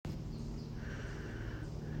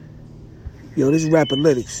Yo, this is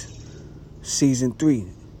Rapalytics, Season 3,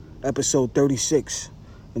 Episode 36.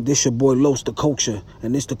 And this your boy Los the Culture,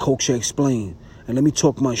 and this the Culture Explained. And let me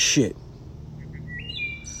talk my shit.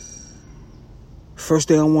 First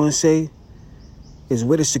thing I want to say is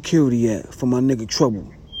where the security at for my nigga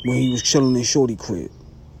Trouble when he was chilling in Shorty crib.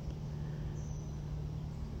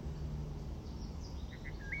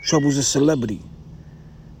 Trouble's a celebrity.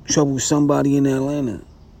 Trouble's somebody in Atlanta.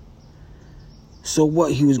 So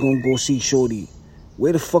what, he was gonna go see Shorty?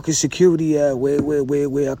 Where the fuck is security at?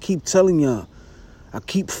 Where? I keep telling y'all. I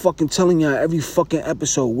keep fucking telling y'all every fucking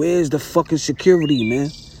episode. Where's the fucking security, man?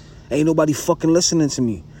 Ain't nobody fucking listening to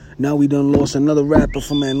me. Now we done lost another rapper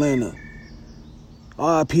from Atlanta.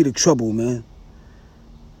 R.I.P. to Trouble, man.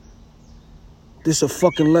 This a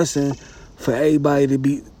fucking lesson for everybody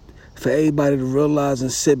to realize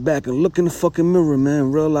and sit back and look in the fucking mirror,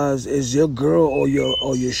 man. Realize, is your girl or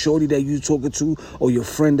your shorty that you talking to or your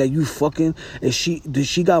friend that you fucking, does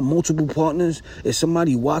she got multiple partners? Is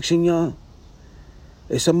somebody watching y'all?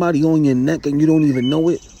 Is somebody on your neck and you don't even know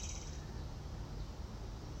it?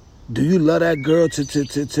 Do you love that girl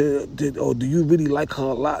or do you really like her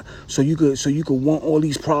a lot so you could want all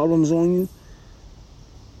these problems on you?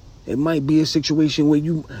 It might be a situation where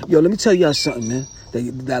let me tell y'all something, man,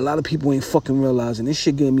 that a lot of people ain't fucking realizing. This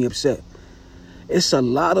shit getting me upset. It's a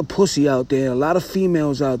lot of pussy out there, a lot of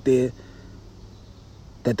females out there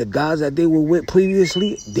that the guys that they were with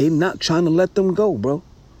previously, they not trying to let them go, bro.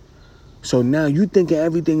 So now you thinking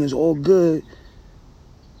everything is all good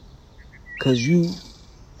because you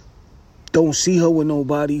don't see her with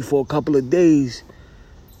nobody for a couple of days.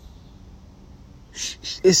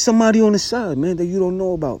 It's somebody on the side, man, that you don't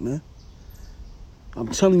know about, man. I'm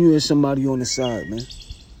telling you, there's somebody on the side, man.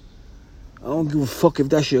 I don't give a fuck if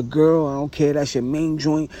that's your girl. I don't care if that's your main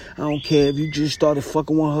joint. I don't care if you just started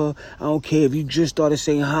fucking with her. I don't care if you just started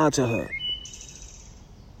saying hi to her.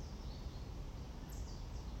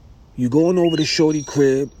 You going over to Shorty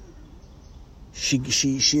crib. She you know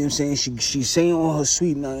what I'm saying? She's saying all her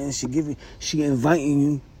sweet nothing. She inviting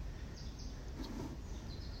you.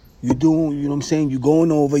 You doing, you know what I'm saying? You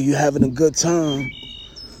going over, you having a good time,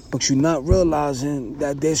 but you're not realizing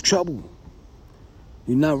that there's trouble.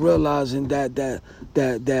 You're not realizing that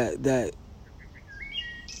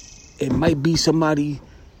it might be somebody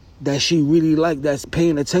that she really like that's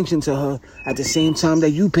paying attention to her at the same time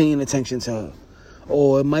that you paying attention to her.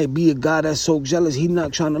 Or it might be a guy that's so jealous he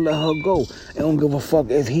not trying to let her go. And don't give a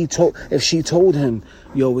fuck if she told him,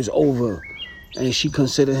 yo, it's over, and she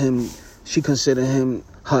consider him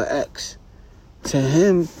her ex. To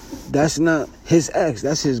him, that's not his ex.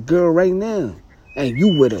 That's his girl right now, and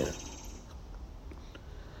you with her.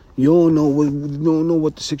 You don't know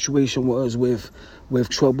what the situation was with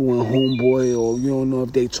Trouble and Homeboy, or you don't know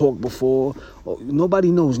if they talked before.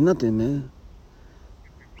 Nobody knows nothing, man.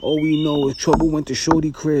 All we know is Trouble went to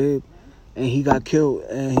Shorty crib and he got killed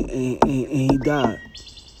and he died.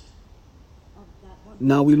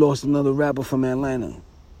 Now we lost another rapper from Atlanta.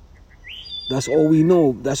 That's all we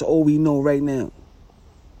know. That's all we know right now.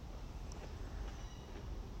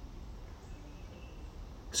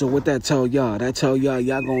 So what that tell y'all? That tell y'all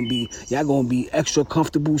gonna be extra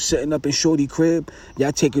comfortable sitting up in Shorty crib.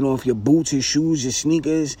 Y'all taking off your boots, your shoes, your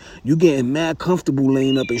sneakers. You getting mad comfortable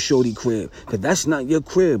laying up in Shorty crib. Cause that's not your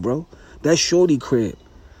crib, bro. That's Shorty crib.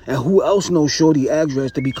 And who else knows Shorty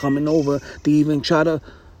address to be coming over to even try to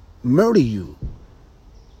murder you?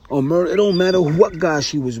 Or murder, it don't matter what guy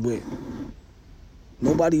she was with.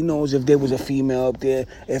 Nobody knows if there was a female up there,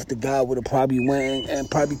 if the guy would have probably went and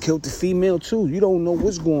probably killed the female too. You don't know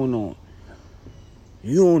what's going on.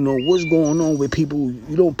 You don't know what's going on with people.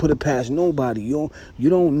 You don't put it past nobody. You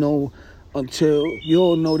don't know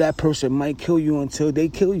that person might kill you until they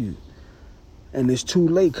kill you. And it's too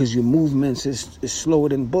late because your movements is slower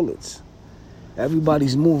than bullets.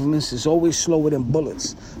 Everybody's movements is always slower than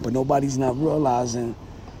bullets. But nobody's not realizing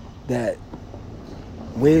that.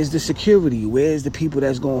 Where's the security? Where's the people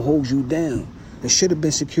that's going to hold you down? There should have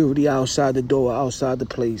been security outside the door, outside the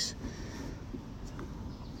place.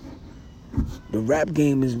 The rap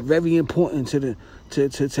game is very important to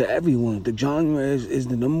everyone. The genre is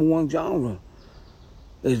the number one genre.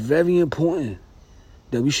 It's very important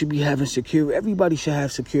that we should be having security. Everybody should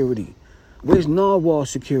have security. Where's Narwhal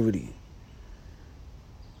security?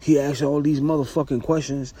 He asks all these motherfucking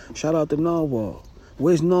questions. Shout out to Narwhal.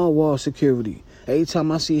 Where's Narwhal security? Every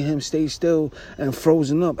time I see him stay still and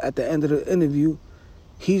frozen up at the end of the interview,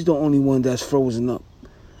 he's the only one that's frozen up.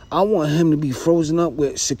 I want him to be frozen up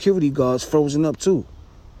with security guards frozen up too.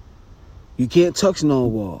 You can't touch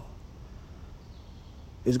Narwhal.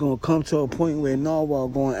 It's going to come to a point where Narwhal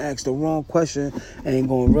going to ask the wrong question and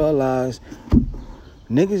going to realize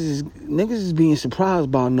niggas is being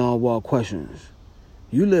surprised by Narwhal questions.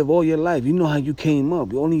 You live all your life. You know how you came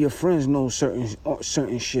up. Only your friends know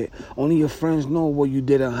certain shit. Only your friends know what you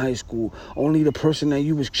did in high school. Only the person that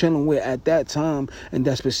you was chilling with at that time in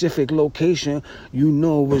that specific location, you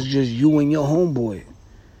know, was just you and your homeboy.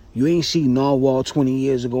 You ain't see Narwhal 20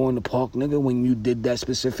 years ago in the park, nigga, when you did that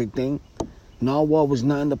specific thing. Narwhal was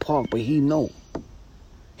not in the park, but he know.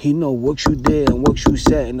 He know what you did and what you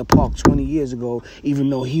said in the park 20 years ago, even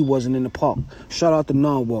though he wasn't in the park. Shout out to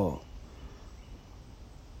Narwhal.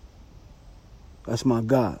 That's my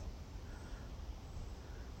God.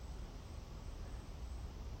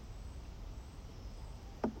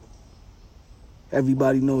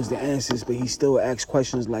 Everybody knows the answers, but he still asks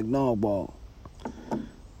questions like Narwhal.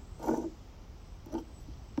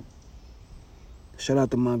 Shout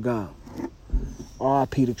out to my God.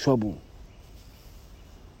 R.I.P. to Trouble.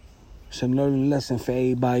 It's a learning lesson for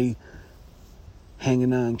everybody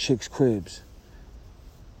hanging out in chicks' cribs.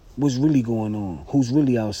 What's really going on? Who's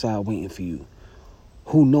really outside waiting for you?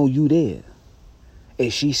 Who know you there?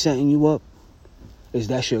 Is she setting you up? Is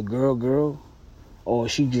that your girl? Or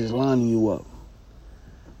is she just lining you up?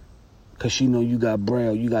 Because she know you got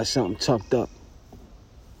braille, you got something tucked up.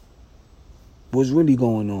 What's really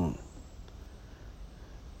going on?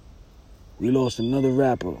 We lost another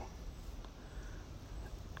rapper.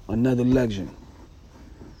 Another legend.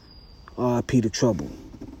 R.I.P. to Trouble.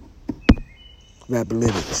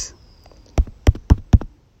 Rapalytics.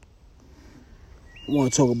 I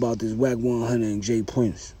want to talk about this Wack 100 and J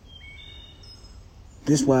Prince.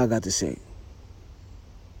 This is what I got to say.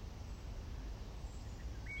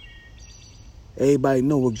 Everybody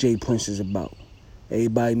know what J Prince is about.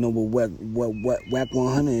 Everybody know what Wack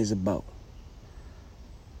 100 is about.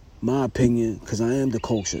 My opinion, because I am the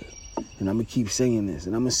culture, and I'm going to keep saying this,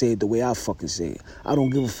 and I'm going to say it the way I fucking say it. I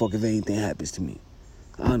don't give a fuck if anything happens to me.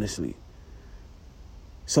 Honestly.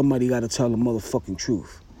 Somebody got to tell the motherfucking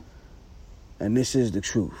truth. And this is the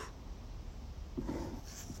truth.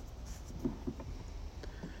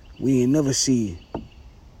 We ain't never see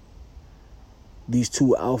these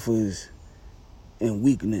two alphas in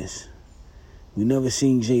weakness. We never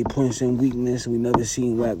seen J Prince in weakness. We never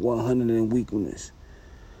seen Wack 100 in weakness.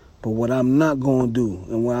 But what I'm not going to do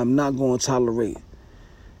and what I'm not going to tolerate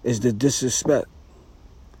is the disrespect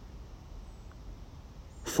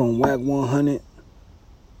from Wack 100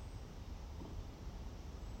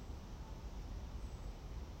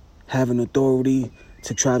 having authority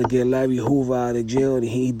to try to get Larry Hoover out of jail, and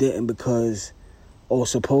he didn't because, or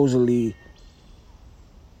supposedly,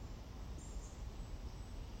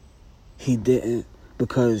 he didn't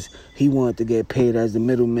because he wanted to get paid as the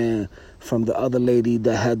middleman from the other lady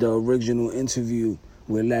that had the original interview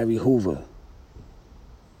with Larry Hoover.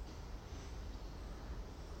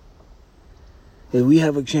 If we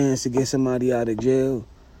have a chance to get somebody out of jail,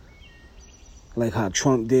 like how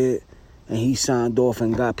Trump did, and he signed off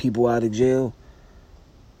and got people out of jail,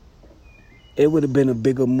 it would have been a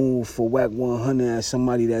bigger move for Wack 100 as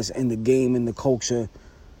somebody that's in the game, in the culture,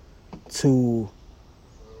 to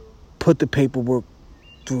put the paperwork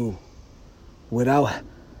through without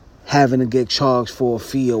having to get charged for a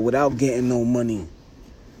fee or without getting no money.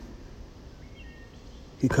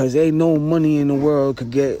 Because ain't no money in the world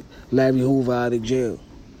could get Larry Hoover out of jail.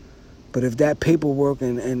 But if that paperwork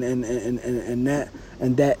and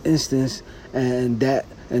that instance and that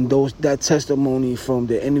testimony from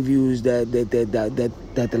the interviews that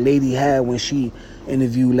the lady had when she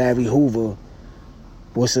interviewed Larry Hoover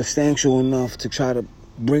was substantial enough to try to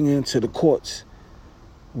bring him to the courts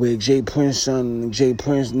where J Prince's son and J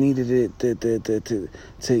Prince needed it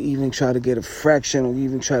to even try to get a fraction or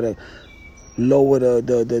even try to lower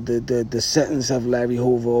the sentence of Larry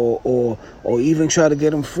Hoover or even try to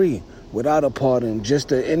get him free without a pardon. Just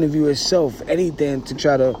the interview itself, anything to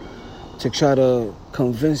try to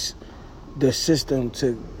convince the system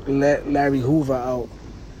to let Larry Hoover out.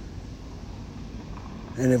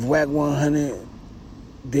 And if Wack 100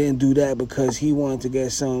 didn't do that because he wanted to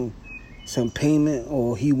get some payment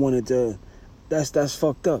or he wanted to, that's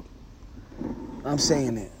fucked up. I'm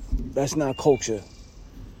saying it. That's not culture.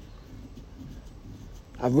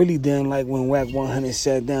 I really didn't like when Wack 100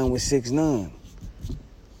 sat down with 6ix9ine.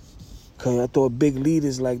 Because I thought big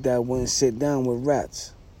leaders like that wouldn't sit down with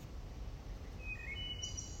rats.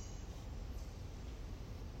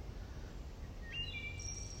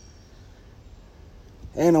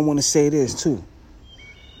 And I want to say this too.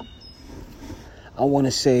 I want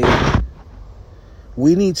to say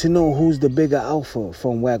we need to know who's the bigger alpha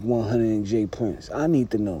from Wack 100 and J Prince. I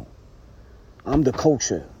need to know. I'm the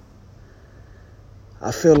culture.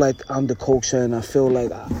 I feel like I'm the culture, and I feel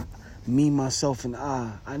like me, myself, and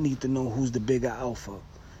I need to know who's the bigger alpha.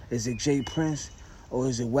 Is it Jay Prince or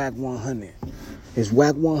is it Wack 100? Is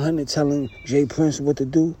Wack 100 telling Jay Prince what to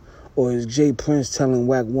do, or is Jay Prince telling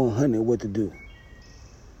Wack 100 what to do?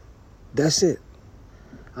 That's it.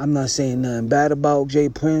 I'm not saying nothing bad about Jay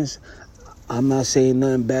Prince. I'm not saying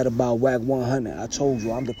nothing bad about Wack 100. I told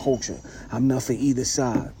you, I'm the culture. I'm not for either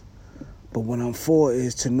side. But what I'm for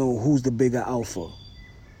is to know who's the bigger alpha.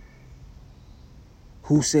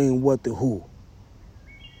 Who's saying what to who.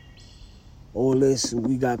 All this,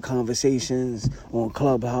 we got conversations on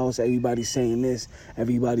Clubhouse. Everybody's saying this.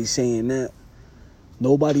 Everybody's saying that.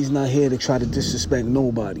 Nobody's not here to try to disrespect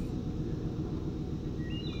nobody.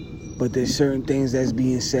 But there's certain things that's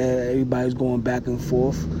being said. Everybody's going back and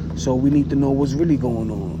forth. So we need to know what's really going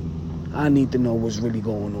on. I need to know what's really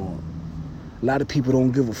going on. A lot of people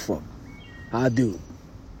don't give a fuck. I do.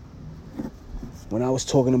 When I was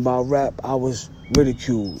talking about rap, I was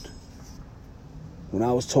ridiculed. When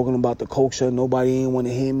I was talking about the culture, nobody ain't want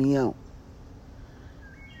to hear me out.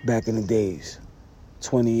 Back in the days,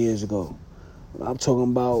 20 years ago. I'm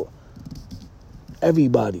talking about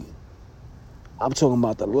everybody. I'm talking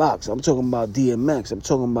about the Locks. I'm talking about DMX. I'm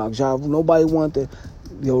talking about Ja. Nobody wanted to,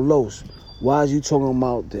 yo, Los, why is you talking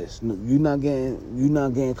about this? You're not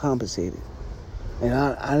getting compensated. And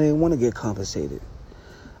I didn't want to get compensated.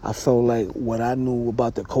 I felt like what I knew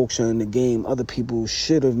about the culture and the game, other people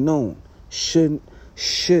should have known. Should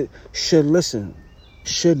listen.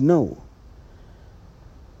 Should know.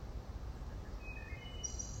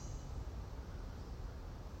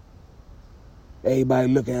 Everybody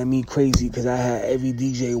looking at me crazy because I had every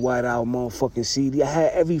DJ White out motherfucking CD. I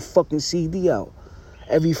had every fucking CD out.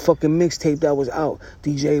 Every fucking mixtape that was out.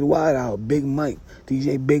 DJ White out, Big Mike,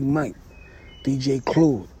 DJ Big Mike, DJ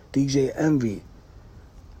Clue, DJ Envy.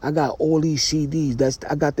 I got all these CDs.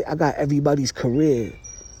 I got everybody's career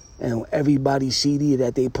and everybody's CD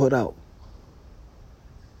that they put out.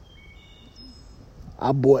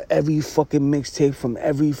 I bought every fucking mixtape from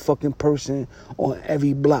every fucking person on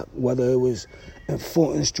every block, whether it was in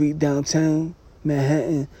Fulton Street downtown,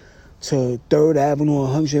 Manhattan, to 3rd Avenue,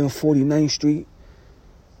 149th Street.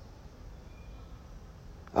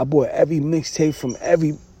 I bought every mixtape from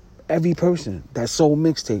every person that sold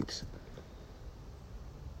mixtapes.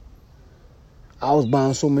 I was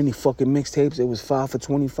buying so many fucking mixtapes, it was 5 for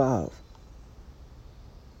 $25.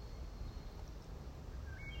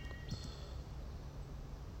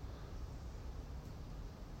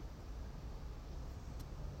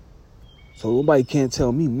 So nobody can't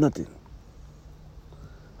tell me nothing.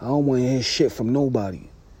 I don't want to hear shit from nobody.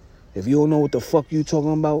 If you don't know what the fuck you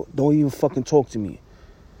talking about, don't even fucking talk to me.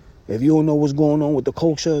 If you don't know what's going on with the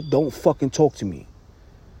culture, don't fucking talk to me.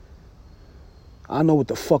 I know what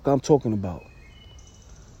the fuck I'm talking about.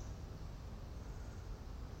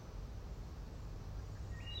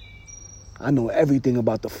 I know everything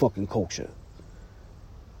about the fucking culture.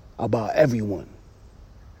 About everyone.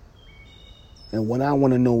 And what I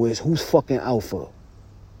want to know is who's fucking alpha?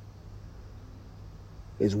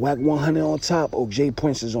 Is Wack 100 on top or Jay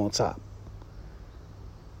Prince is on top?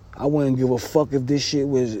 I wouldn't give a fuck if this shit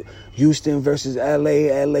was Houston versus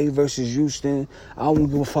LA, LA versus Houston. I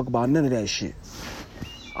wouldn't give a fuck about none of that shit.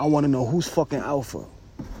 I want to know who's fucking alpha.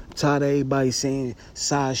 I'm tired of everybody saying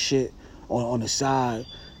side shit on the side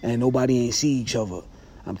and nobody ain't see each other.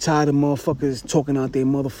 I'm tired of motherfuckers talking out their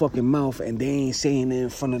motherfucking mouth and they ain't saying it in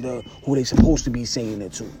front of who they supposed to be saying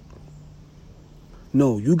it to.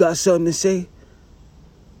 No, you got something to say?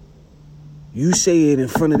 You say it in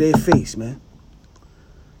front of their face, man.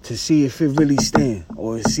 To see if it really stand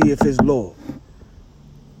or see if it's law.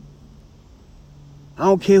 I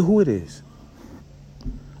don't care who it is.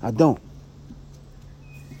 I don't.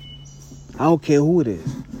 I don't care who it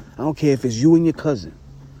is. I don't care if it's you and your cousin.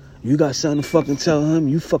 You got something to fucking tell him,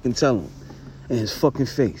 you fucking tell him in his fucking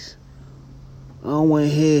face. I don't want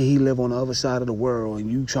to hear he live on the other side of the world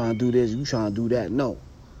and you trying to do this, you trying to do that. No.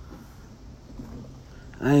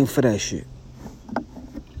 I ain't for that shit.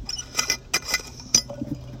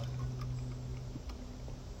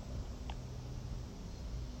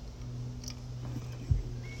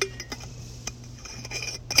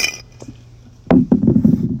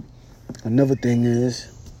 Another thing is,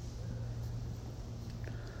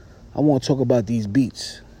 I want to talk about these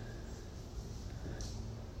beats.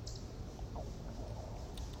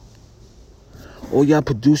 All y'all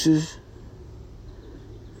producers,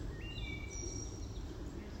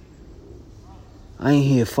 I ain't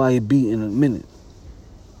hear fire beat in a minute.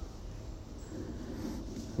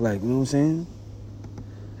 Like, you know what I'm saying?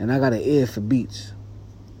 And I got an ear for beats.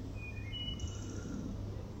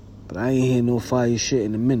 But I ain't hear no fire shit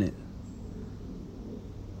in a minute.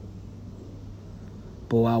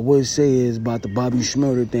 But what I would say is about the Bobby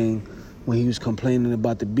Shmurda thing, when he was complaining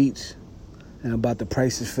about the beats and about the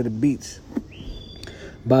prices for the beats.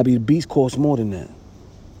 Bobby, the beats cost more than that.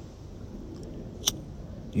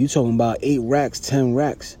 You talking about 8 racks, 10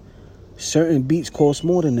 racks. Certain beats cost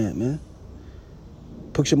more than that, man.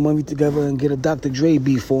 Put your money together and get a Dr. Dre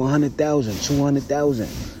beat for $100,000,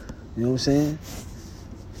 $200,000. You know what I'm saying?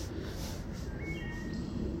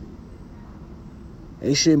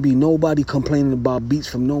 There shouldn't be nobody complaining about beats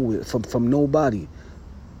from nowhere, from nobody.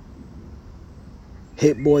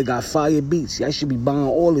 Hit Boy got fire beats. Y'all should be buying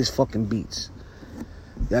all his fucking beats.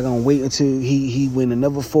 Y'all gonna wait until he win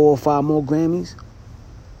another 4 or 5 more Grammys?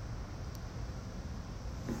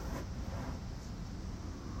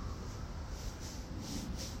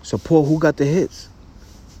 Support who got the hits.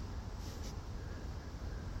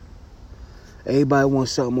 Everybody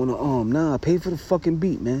wants something on the arm. Nah, pay for the fucking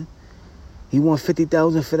beat, man. He want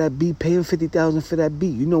 $50,000 for that beat. Pay him $50,000 for that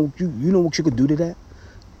beat. You know what you could do to that?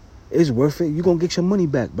 It's worth it. You gonna get your money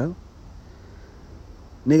back, bro.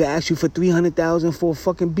 Nigga ask you for $300,000 for a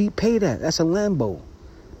fucking beat. Pay that. That's a Lambo.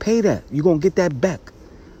 Pay that. You gonna get that back.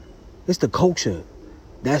 It's the culture.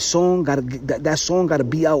 That song gotta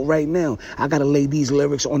be out right now. I gotta lay these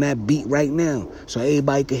lyrics on that beat right now so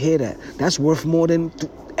everybody can hear that. That's worth more than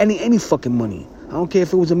any fucking money. I don't care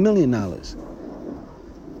if it was $1 million.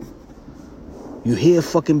 You hear a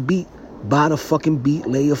fucking beat, buy the fucking beat,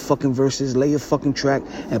 lay your fucking verses, lay your fucking track,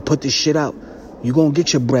 and put this shit out. You gonna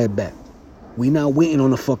get your bread back. We not waiting on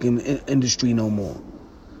the fucking industry no more.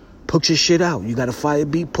 Put your shit out. You got a fire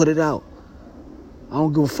beat, put it out. I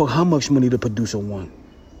don't give a fuck how much money the producer won.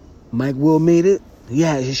 Mike Will made it. He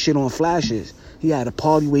had his shit on flashes. He had a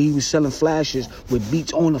party where he was selling flashes with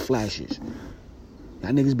beats on the flashes.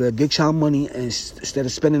 Y'all niggas better get y'all money and instead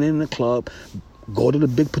of spending it in the club, go to the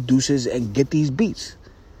big producers and get these beats.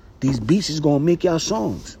 These beats is gonna make y'all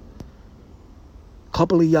songs.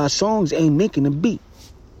 Couple of y'all songs ain't making a beat.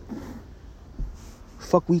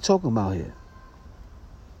 Fuck we talking about here?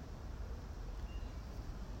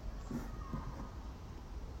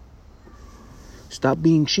 Stop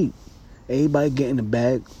being cheap. Everybody getting the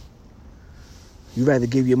bag. You rather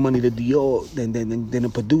give your money to Dior than a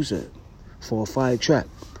producer for a fire track.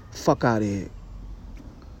 Fuck out of here.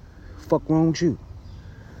 Fuck wrong with you?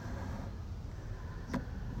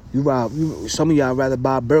 Some of y'all rather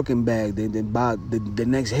buy a Birkin bag than buy the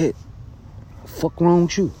next hit. Fuck wrong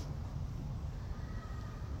with you?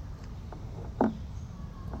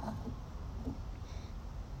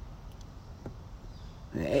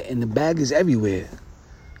 And the bag is everywhere.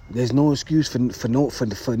 There's no excuse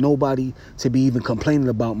for nobody to be even complaining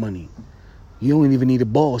about money. You don't even need a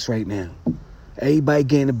boss right now. Everybody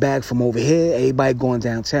getting a bag from over here. Everybody going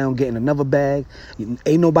downtown getting another bag.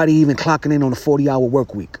 Ain't nobody even clocking in on a 40-hour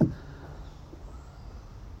work week.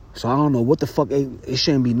 So I don't know what the fuck. It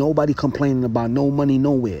shouldn't be nobody complaining about no money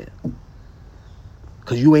nowhere.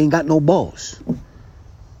 Because you ain't got no boss.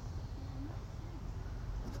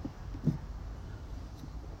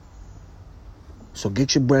 So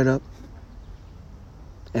get your bread up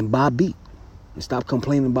and buy a beat. And stop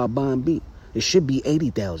complaining about buying beat. It should be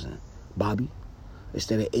 80,000, Bobby.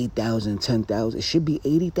 Instead of 8,000, 10,000. It should be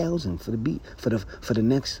 80,000 for the beat, for the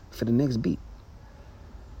next beat.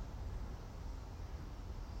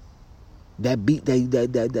 That beat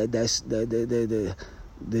that's the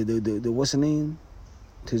what's the name?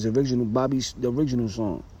 His original the original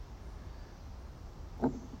song.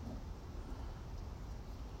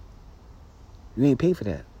 You ain't pay for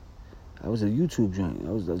that. That was a YouTube joint.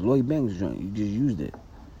 That was Lloyd Banks joint. You just used it.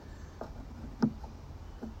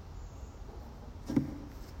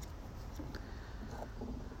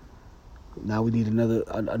 Now we need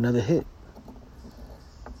another hit.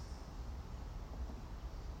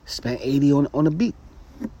 Spent 80 on a beat.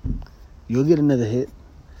 You'll get another hit.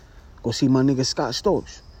 Go see my nigga Scott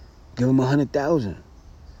Storch. Give him 100,000.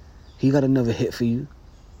 He got another hit for you.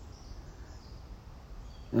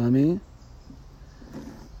 You know what I mean?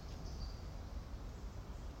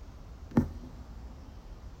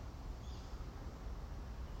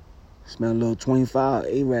 Smell a little 25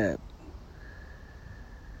 A-Rap.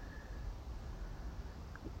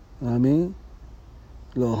 You know what I mean?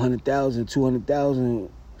 A little 100,000, 200,000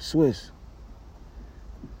 Swiss.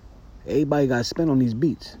 Everybody got spent on these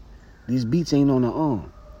beats. These beats ain't on the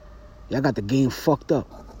arm. Y'all got the game fucked up.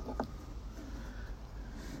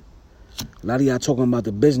 A lot of y'all talking about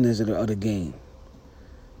the business of the game.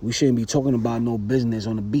 We shouldn't be talking about no business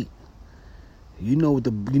on the beat. You know what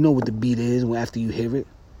the beat is after you hear it.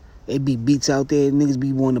 It be beats out there niggas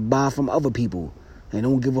be wanting to buy from other people. and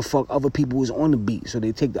don't give a fuck other people is on the beat. So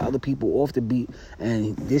they take the other people off the beat,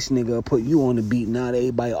 and this nigga put you on the beat. Now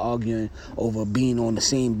everybody arguing over being on the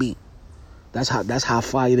same beat. That's how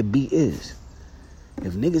fire the beat is.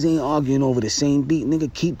 If niggas ain't arguing over the same beat,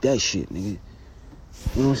 nigga, keep that shit, nigga.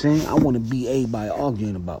 You know what I'm saying? I want to beat everybody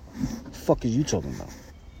arguing about. What the fuck is you talking about?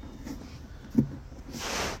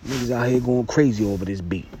 Niggas out here going crazy over this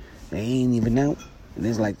beat. They ain't even out. And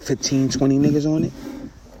there's like 15, 20 niggas on it.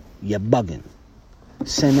 You're bugging.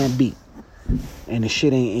 Send that beat. And the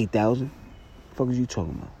shit ain't 8,000. What the fuck is you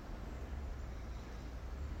talking about?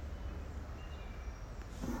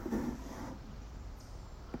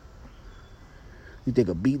 You think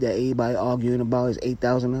a beat that everybody arguing about is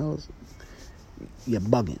 $8,000? You're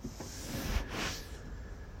bugging.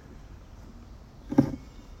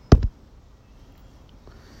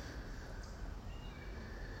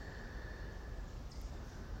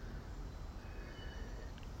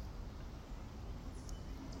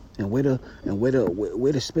 And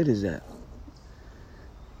where the spit is at?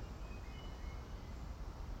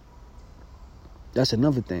 That's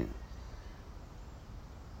another thing.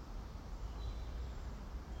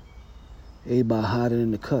 Everybody hotter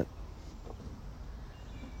in the cut.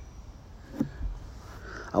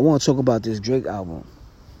 I want to talk about this Drake album.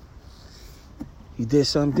 He did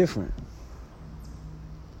something different.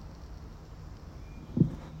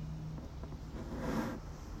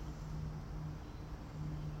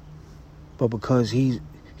 But because he's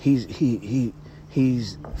in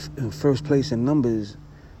first place in numbers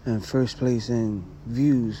and first place in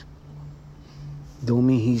views, don't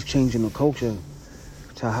mean he's changing the culture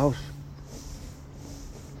to house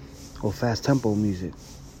or fast tempo music.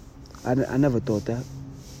 I never thought that.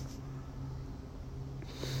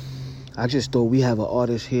 I just thought we have an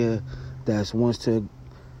artist here that wants to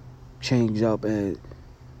change up and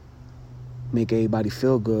make everybody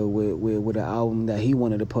feel good with an album that he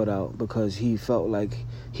wanted to put out because he felt like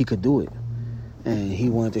he could do it. And he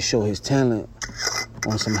wanted to show his talent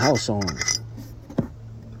on some house songs.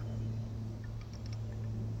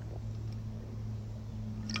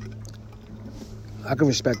 I can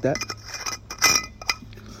respect that.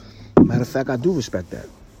 Matter of fact, I do respect that.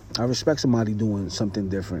 I respect somebody doing something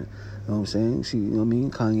different. You know what I'm saying? See, you know what I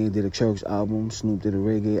mean? Kanye did a church album, Snoop did a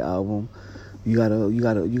reggae album. You gotta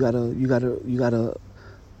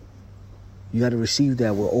receive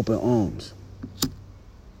that with open arms.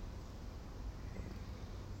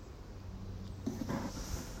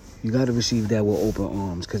 You gotta receive that with open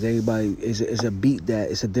arms, cause everybody is a beat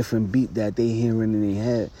that it's a different beat that they hearing in their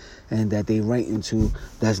head and that they writing to.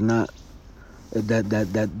 That's not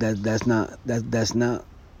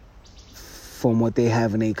from what they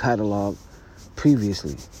have in their catalog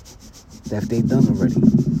previously that they done already.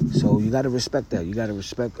 So you got to respect that. You got to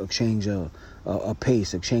respect a change of a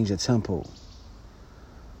pace, a change of tempo.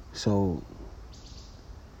 So,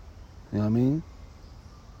 you know what I mean?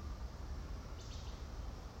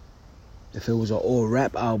 If it was an all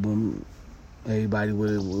rap album, everybody would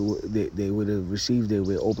have received it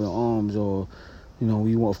with open arms, or, you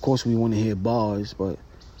know, of course we want to hear bars, but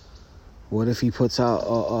what if he puts out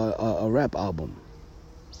a rap album?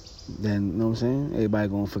 Then, you know what I'm saying? Everybody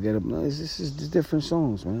gonna forget it. No, it's just different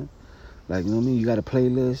songs, man. Like, you know what I mean? You got a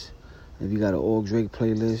playlist. If you got an all Drake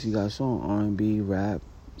playlist, you got a song, R&B, rap,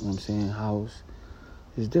 you know what I'm saying, house.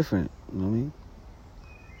 It's different, you know what I mean?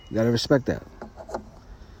 You gotta respect that.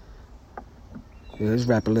 Yeah, it's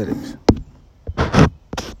Rapalytics.